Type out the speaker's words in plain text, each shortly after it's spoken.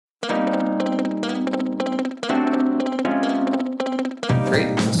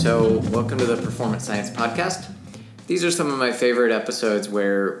Great. So, welcome to the Performance Science Podcast. These are some of my favorite episodes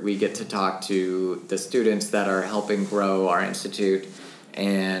where we get to talk to the students that are helping grow our institute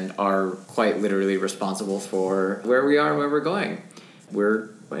and are quite literally responsible for where we are and where we're going. We're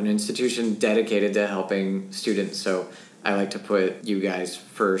an institution dedicated to helping students, so I like to put you guys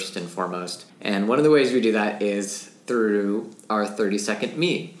first and foremost. And one of the ways we do that is through our 30-second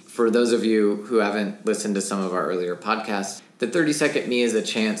me. For those of you who haven't listened to some of our earlier podcasts, the 30-second me is a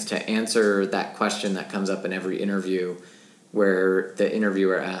chance to answer that question that comes up in every interview where the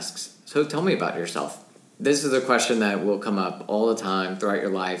interviewer asks, so tell me about yourself. This is a question that will come up all the time throughout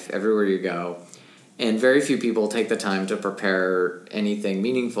your life, everywhere you go. And very few people take the time to prepare anything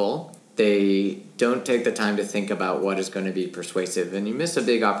meaningful. They don't take the time to think about what is going to be persuasive, and you miss a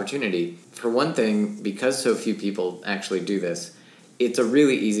big opportunity. For one thing, because so few people actually do this, it's a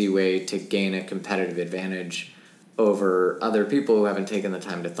really easy way to gain a competitive advantage over other people who haven't taken the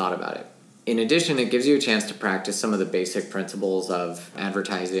time to thought about it. In addition, it gives you a chance to practice some of the basic principles of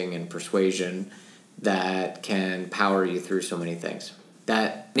advertising and persuasion that can power you through so many things.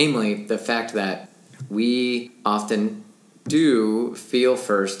 That, namely, the fact that we often do feel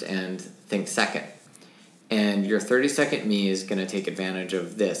first and think second. And your 30-second me is going to take advantage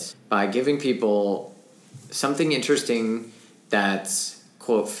of this by giving people something interesting that's,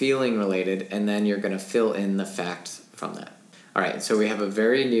 quote, feeling related, and then you're going to fill in the facts from that. All right, so we have a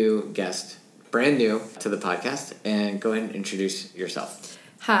very new guest, brand new to the podcast, and go ahead and introduce yourself.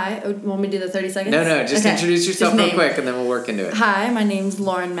 Hi, want me to do the 30 seconds? No, just introduce yourself real quick, and then we'll work into it. Hi, my name's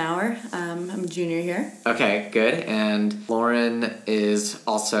Lauren Maurer. I'm a junior here. Okay, good. And Lauren is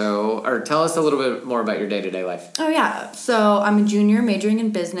also, or tell us a little bit more about your day-to-day life. Oh, yeah. So I'm a junior majoring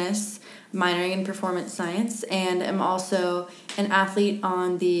in business, minoring in performance science, and I'm also an athlete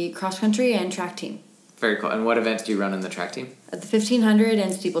on the cross-country and track team. Very cool. And what events do you run in the track team? At the 1500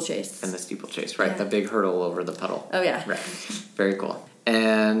 and steeplechase. And the steeplechase, right? Yeah. The big hurdle over the puddle. Oh, yeah. Right. Very cool.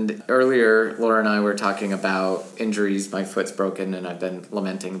 And earlier, Laura and I were talking about injuries. My foot's broken, and I've been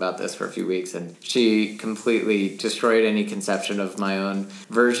lamenting about this for a few weeks. And she completely destroyed any conception of my own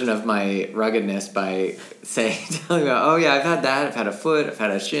version of my ruggedness by telling me, oh, yeah, I've had that. I've had a foot. I've had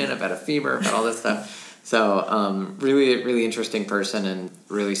a shin. I've had a femur. I've had all this stuff. So really, really interesting person, and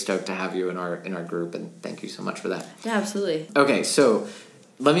really stoked to have you in our group. And thank you so much for that. Yeah, absolutely. Okay, so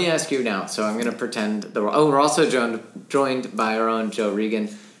let me ask you now. So I'm going to pretend we're also joined by our own Joe Regan.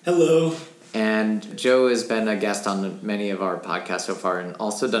 Hello. And Joe has been a guest on many of our podcasts so far, and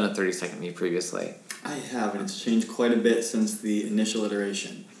also done a 30-second me previously. I have, and it's changed quite a bit since the initial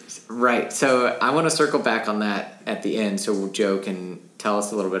iteration. Right. So I want to circle back on that at the end so Joe can tell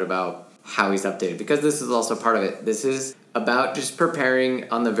us a little bit about how he's updated, because this is also part of it. This is about just preparing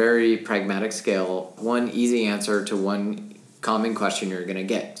on the very pragmatic scale, one easy answer to one common question you're going to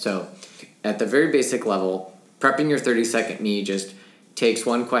get. So at the very basic level, prepping your 30-second me just takes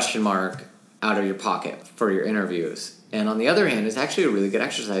one question mark out of your pocket for your interviews. And on the other hand, it's actually a really good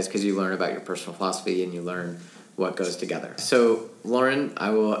exercise because you learn about your personal philosophy and you learn what goes together. So Lauren, I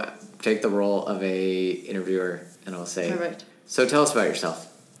will take the role of a interviewer and I'll say, Perfect. So tell us about yourself.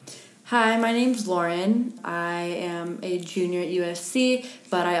 Hi, my name's Lauren. I am a junior at USC,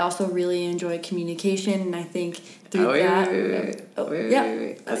 but I also really enjoy communication, and I think through Wait.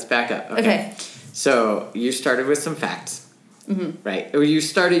 Let's back up. Okay. So you started with some facts, right?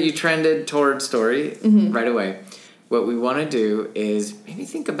 You trended toward story right away. What we want to do is maybe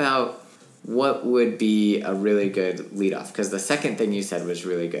think about what would be a really good lead-off, because the second thing you said was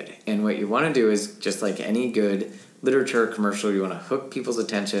really good. And what you want to do is, just like any good literature commercial, you want to hook people's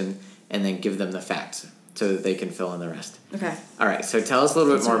attention and then give them the facts so that they can fill in the rest. Okay. All right, so tell us a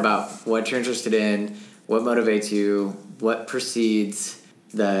little bit more about what you're interested in, what motivates you, what precedes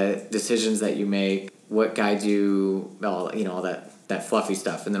the decisions that you make, what guides you, all that fluffy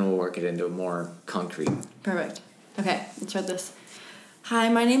stuff, and then we'll work it into more concrete. Perfect. Okay, let's start this. Hi,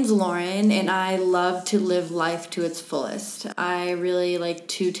 my name's Lauren, and I love to live life to its fullest. I really like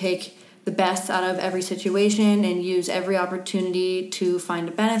to take the best out of every situation and use every opportunity to find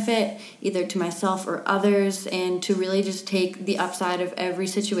a benefit, either to myself or others, and to really just take the upside of every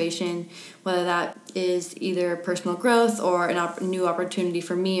situation, whether that is either personal growth or a new opportunity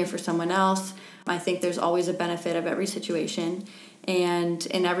for me or for someone else. I think there's always a benefit of every situation, and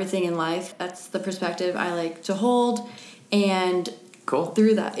in everything in life, that's the perspective I like to hold, and cool.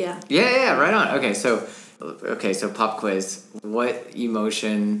 Through that, yeah. Yeah, right on. Okay, so pop quiz. What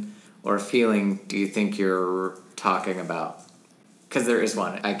emotion or feeling do you think you're talking about? Because there is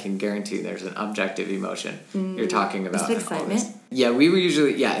one. I can guarantee there's an objective emotion you're talking about. Is it excitement? Yeah, we would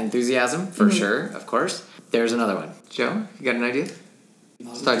usually, enthusiasm, for sure, of course. There's another one. Joe, you got an idea?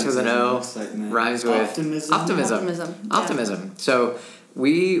 Starts with an O, excitement. rhymes with optimism. So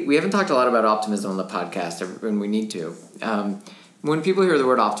we haven't talked a lot about optimism on the podcast, and we need to. When people hear the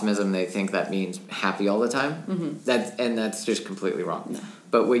word optimism, they think that means happy all the time. That's just completely wrong. No.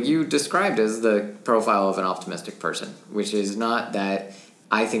 But what you described is the profile of an optimistic person, which is not that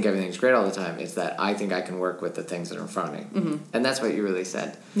I think everything's great all the time. It's that I think I can work with the things that are in front of me. And that's what you really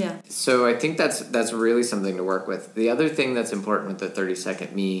said. Yeah. So I think that's really something to work with. The other thing that's important with the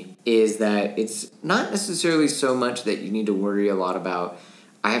 30-second me is that it's not necessarily so much that you need to worry a lot about,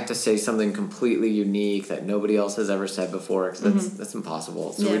 I have to say something completely unique that nobody else has ever said before, because that's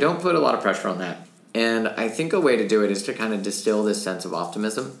impossible. So we don't put a lot of pressure on that. And I think a way to do it is to kind of distill this sense of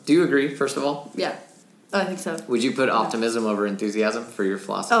optimism. Do you agree, first of all? Yeah. Oh, I think so. Would you put optimism over enthusiasm for your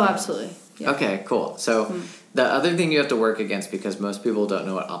philosophy? Oh, absolutely. Yeah. Okay, cool. So the other thing you have to work against, because most people don't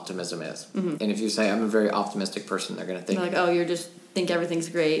know what optimism is. And if you say, I'm a very optimistic person, they're going to think... They're like, oh, you're just think everything's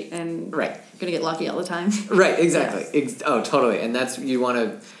great and right. you're going to get lucky all the time. Right, exactly. Yeah. Oh, totally. And that's, you want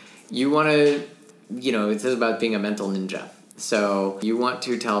to, it says about being a mental ninja. So you want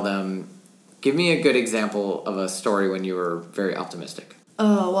to tell them, give me a good example of a story when you were very optimistic.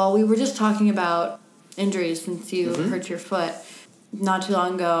 Oh, well, we were just talking about injuries since you hurt your foot. Not too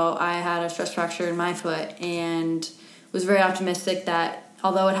long ago, I had a stress fracture in my foot and was very optimistic that,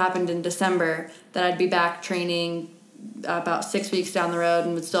 although it happened in December, that I'd be back training about 6 weeks down the road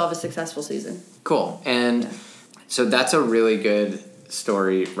and would still have a successful season. Cool. And so that's a really good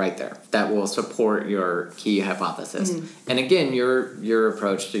story right there that will support your key hypothesis. And again, your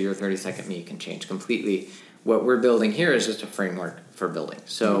approach to your 30-second me can change completely. What we're building here is just a framework for building.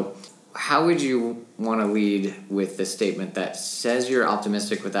 So how would you want to lead with this statement that says you're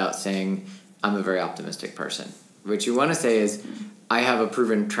optimistic without saying, I'm a very optimistic person? What you want to say is, I have a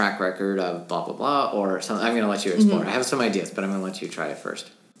proven track record of blah, blah, blah, or something. I'm going to let you explore. I have some ideas, but I'm going to let you try it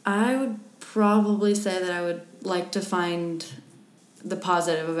first. I would probably say that I would like to find the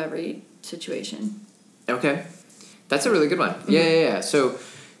positive of every situation. Okay. That's a really good one. Yeah. So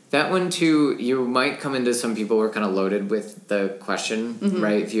that one, too, you might come into some people who are kind of loaded with the question,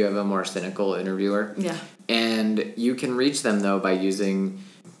 right, if you have a more cynical interviewer. Yeah. And you can reach them, though, by using,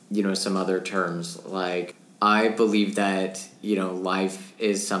 some other terms. Like, I believe that, life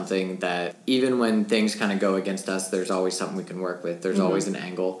is something that even when things kind of go against us, there's always something we can work with. There's always an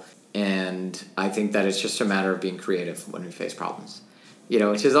angle. And I think that it's just a matter of being creative when we face problems.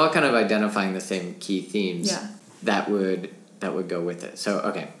 Which is all kind of identifying the same key themes that would go with it. So,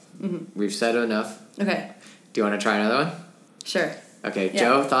 okay. We've said enough. Okay. Do you want to try another one? Sure. Okay. Yeah.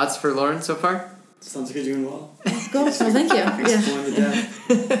 Joe, thoughts for Lauren so far? Sounds like you're doing well. Cool. Well, thank you. Exploring the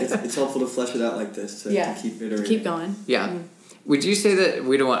depth. It's helpful to flesh it out like this to keep iterating. Keep going. Yeah. Would you say that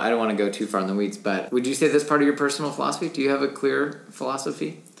I don't want to go too far in the weeds, but would you say that's part of your personal philosophy? Do you have a clear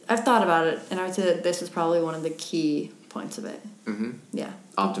philosophy? I've thought about it, and I would say that this is probably one of the key points of it. Yeah.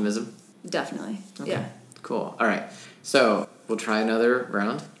 Optimism? Definitely. Okay. Yeah. Cool. All right. So we'll try another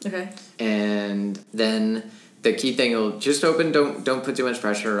round. Okay. And then the key thing will just open. Don't put too much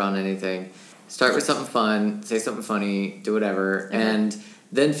pressure on anything. Start with something fun. Say something funny. Do whatever. Okay. And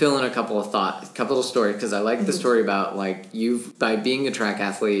then fill in a couple of stories, because I like the story about, like, by being a track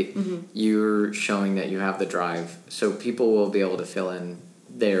athlete, you're showing that you have the drive. So people will be able to fill in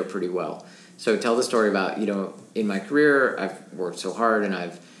there pretty well. So tell the story about, in my career, I've worked so hard,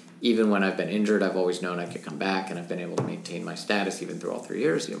 and even when I've been injured, I've always known I could come back, and I've been able to maintain my status even through all 3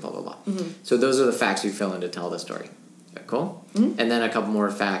 years, blah, blah, blah. So those are the facts you fill in to tell the story. Cool? And then a couple more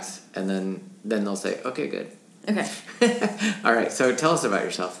facts, and then they'll say, okay, good. Okay. All right, so tell us about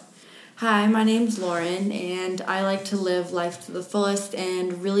yourself. Hi, my name's Lauren, and I like to live life to the fullest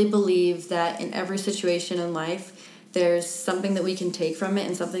and really believe that in every situation in life, there's something that we can take from it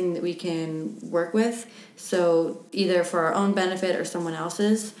and something that we can work with. So either for our own benefit or someone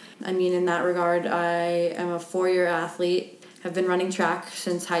else's. I mean, in that regard, I am a 4-year athlete, have been running track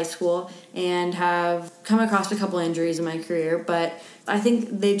since high school, and have come across a couple injuries in my career, but I think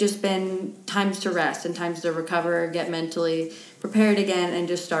they've just been times to rest and times to recover, get mentally prepared again, and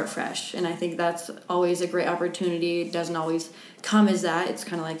just start fresh. And I think that's always a great opportunity. It doesn't always come as that. It's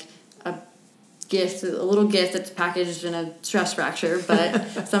kind of like a little gift that's packaged in a stress fracture,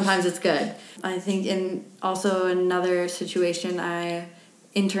 but sometimes it's good. I think in also another situation, I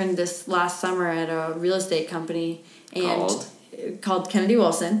interned this last summer at a real estate company called Kennedy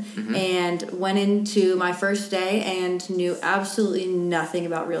Wilson, and went into my first day and knew absolutely nothing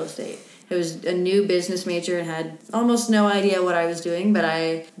about real estate. It was a new business major and had almost no idea what I was doing, but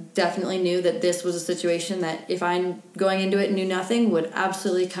I definitely knew that this was a situation that if I'm going into it and knew nothing, would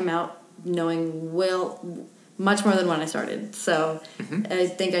absolutely come out knowing much more than when I started. So I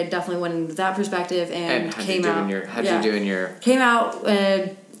think I definitely went into that perspective and came out. Came out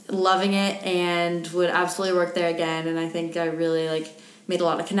loving it and would absolutely work there again. And I think I really made a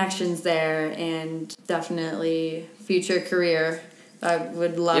lot of connections there, and definitely future career. I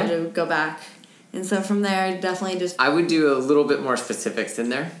would love to go back. And so from there, definitely I would do a little bit more specifics in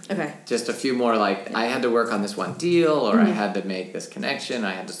there. Okay. Just a few more, I had to work on this one deal, or I had to make this connection,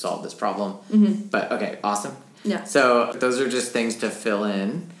 I had to solve this problem. But, okay, awesome. Yeah. So those are just things to fill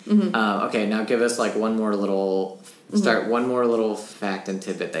in. Okay, now give us one more little fact and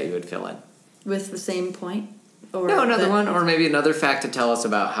tidbit that you would fill in. With the same point? Or no, another one, or maybe another fact to tell us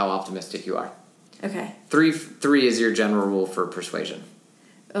about how optimistic you are. Okay. Three is your general rule for persuasion.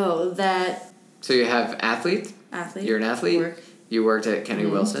 Oh, that... So you have Athlete. You're an athlete. You worked at Kennedy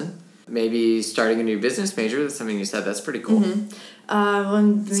Wilson. Maybe starting a new business major. That's something you said. That's pretty cool.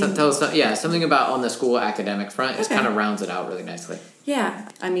 Tell us, something about on the school academic front. It kind of rounds it out really nicely. Yeah.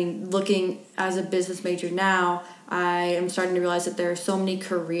 I mean, looking as a business major now, I am starting to realize that there are so many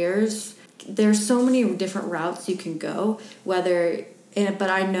careers. There's so many different routes you can go, but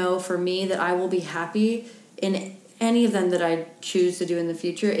I know for me that I will be happy in any of them that I choose to do in the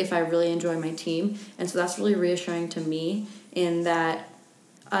future if I really enjoy my team. And so that's really reassuring to me in that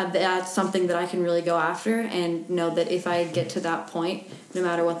that's something that I can really go after and know that if I get to that point, no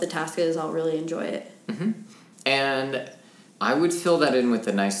matter what the task is, I'll really enjoy it. And I would fill that in with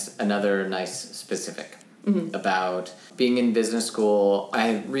another nice specific about being in business school.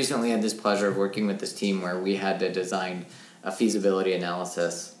 I recently had this pleasure of working with this team where we had to design a feasibility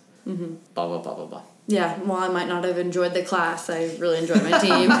analysis, blah, blah, blah, blah, blah. Yeah, well, I might not have enjoyed the class. I really enjoyed my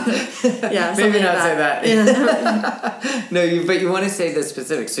team. Maybe not say that. Yeah. No, but you want to say the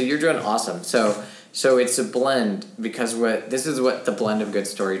specifics. So you're doing awesome. So it's a blend, because this is what the blend of good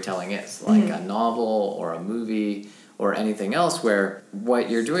storytelling is, a novel or a movie or anything else, where what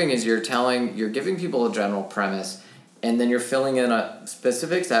you're doing is you're giving people a general premise, and then you're filling in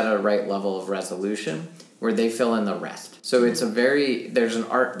specifics at a right level of resolution where they fill in the rest. So it's there's an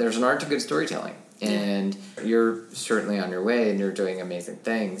art to good storytelling. And you're certainly on your way, and you're doing amazing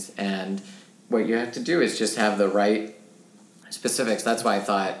things. And what you have to do is just have the right specifics. That's why I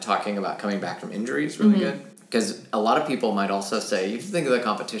thought talking about coming back from injury is really good. Because a lot of people might also say, you think of the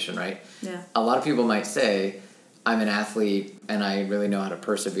competition, right? Yeah. A lot of people might say, I'm an athlete and I really know how to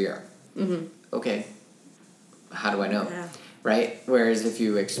persevere. Okay, how do I know? Yeah. Right? Whereas if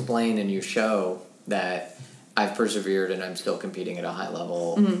you explain and you show that I've persevered and I'm still competing at a high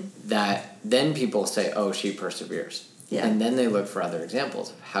level, that then people say, oh, she perseveres. Yeah. And then they look for other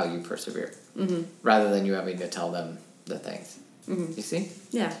examples of how you persevere, rather than you having to tell them the things. You see?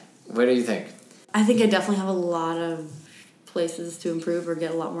 Yeah. What do you think? I think I definitely have a lot of places to improve or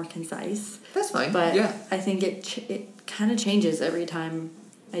get a lot more concise. That's fine. But I think it kind of changes every time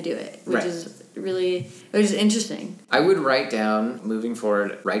I do it, which is interesting. I would write down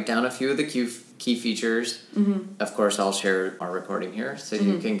a few of the key features. Of course, I'll share our recording here so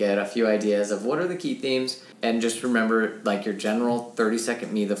you can get a few ideas of what are the key themes. And just remember, your general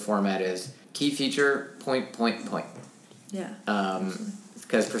 30-second the format is key feature, point. Yeah.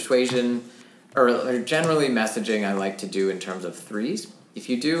 Because persuasion, or generally messaging, I like to do in terms of threes. If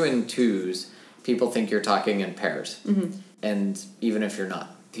you do in twos, people think you're talking in pairs. And even if you're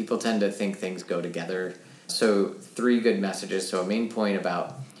not, people tend to think things go together. So 3 good messages. So a main point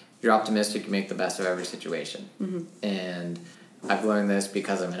about you're optimistic, you make the best of every situation. And I've learned this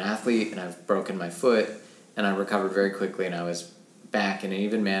because I'm an athlete and I've broken my foot and I recovered very quickly and I was back and I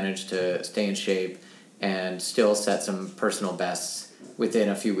even managed to stay in shape and still set some personal bests within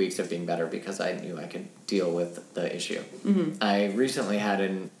a few weeks of being better because I knew I could deal with the issue. I recently had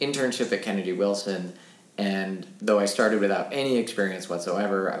an internship at Kennedy Wilson, and though I started without any experience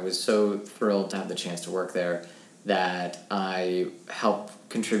whatsoever, I was so thrilled to have the chance to work there that I helped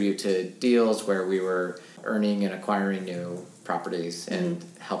contribute to deals where we were earning and acquiring new properties and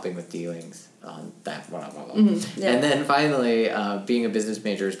helping with dealings on that. Yeah. And then finally, being a business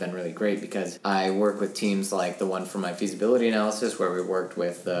major has been really great because I work with teams like the one for my feasibility analysis where we worked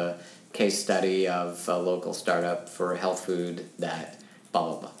with the case study of a local startup for health food that blah,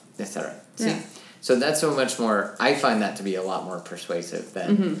 blah, blah, etc. Yeah. See? So that's so much more, I find that to be a lot more persuasive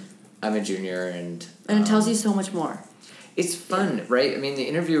than I'm a junior and... And it tells you so much more. it's fun, right? I mean, the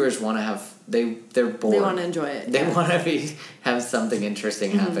interviewers want to have they're bored. They want to enjoy it. They want to have something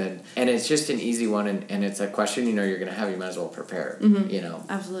interesting happen, and it's just an easy one, and it's a question you're going to have. You might as well prepare.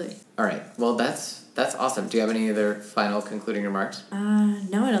 Absolutely. All right. Well, that's awesome. Do you have any other final concluding remarks?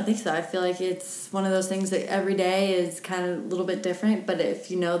 No, I don't think so. I feel like it's one of those things that every day is kind of a little bit different, but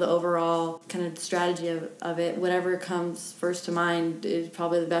if you know the overall kind of strategy of it, whatever comes first to mind is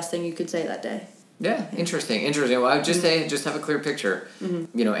probably the best thing you could say that day. Yeah, interesting. Well, I would just say, just have a clear picture, and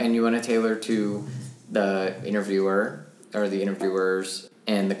you want to tailor to the interviewer or the interviewers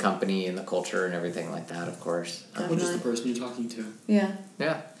and the company and the culture and everything like that, of course. Or just the person you're talking to. Yeah.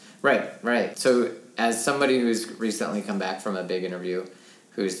 Yeah. Right. So as somebody who's recently come back from a big interview,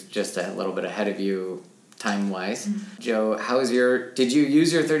 who's just a little bit ahead of you time-wise, Joe, did you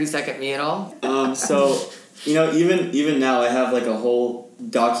use your 30-second me at all? So, even now I have like a whole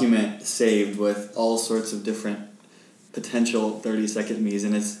document saved with all sorts of different potential 30-second me's,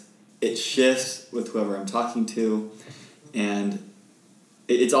 and it shifts with whoever I'm talking to, and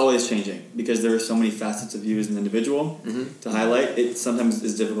it's always changing because there are so many facets of you as an individual to highlight. It sometimes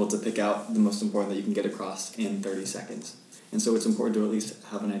is difficult to pick out the most important that you can get across in 30 seconds. And so it's important to at least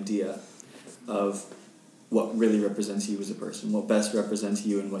have an idea of what really represents you as a person, what best represents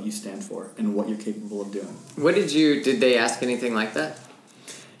you and what you stand for and what you're capable of doing. Did they ask anything like that?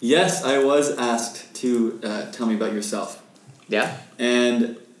 Yes, I was asked to tell me about yourself. Yeah?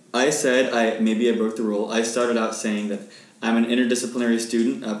 And I said, maybe I broke the rule. I started out saying that I'm an interdisciplinary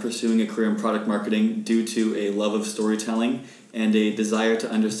student pursuing a career in product marketing due to a love of storytelling and a desire to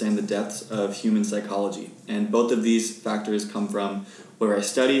understand the depths of human psychology. And both of these factors come from where I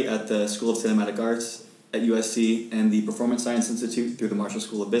study at the School of Cinematic Arts at USC and the Performance Science Institute through the Marshall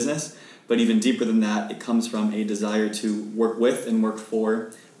School of Business. But even deeper than that, it comes from a desire to work with and work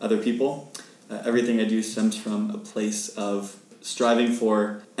for other people. Everything I do stems from a place of striving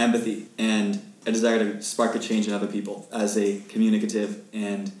for empathy and a desire to spark a change in other people as a communicative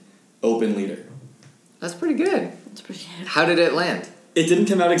and open leader. That's pretty good. That's pretty good. How did it land? It didn't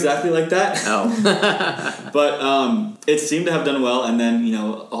come out exactly like that. Oh. But it seemed to have done well, and then,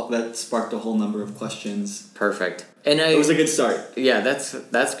 that sparked a whole number of questions. Perfect. It was a good start. Yeah,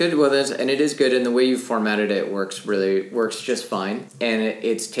 that's good. Well, and it is good, and the way you formatted it works just fine, and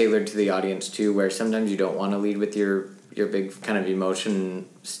it's tailored to the audience too. Where sometimes you don't want to lead with your big kind of emotion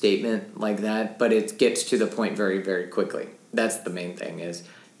statement like that, but it gets to the point very, very quickly. That's the main thing is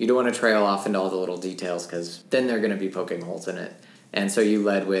you don't want to trail off into all the little details because then they're going to be poking holes in it. And so you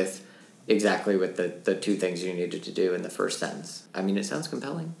led with exactly with the two things you needed to do in the first sentence. I mean, it sounds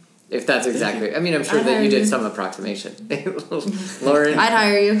compelling. If that's exactly... I mean, I'm sure that you did some approximation. Lauren? I'd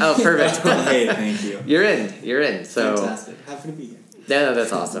hire you. Oh, perfect. Hey, thank you. You're in. So fantastic. Happy to be here. Yeah, no,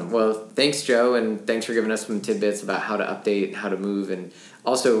 that's awesome. Well, thanks, Joe, and thanks for giving us some tidbits about how to update, how to move, and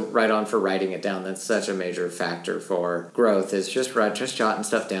also right on for writing it down. That's such a major factor for growth is just jotting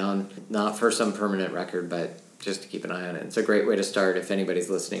stuff down, not for some permanent record, but just to keep an eye on it. It's a great way to start if anybody's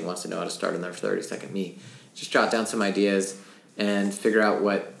listening wants to know how to start on their 30-second me. Just jot down some ideas and figure out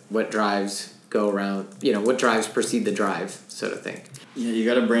what drives go around, what drives precede the drive, sort of thing. Yeah, you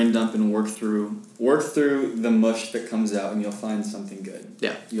got to brain dump and work through the mush that comes out, and you'll find something good.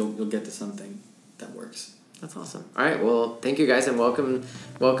 Yeah, you'll get to something that works. That's awesome. All right, well, thank you guys, and welcome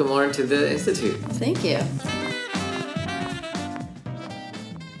Lauren to the Institute. Thank you.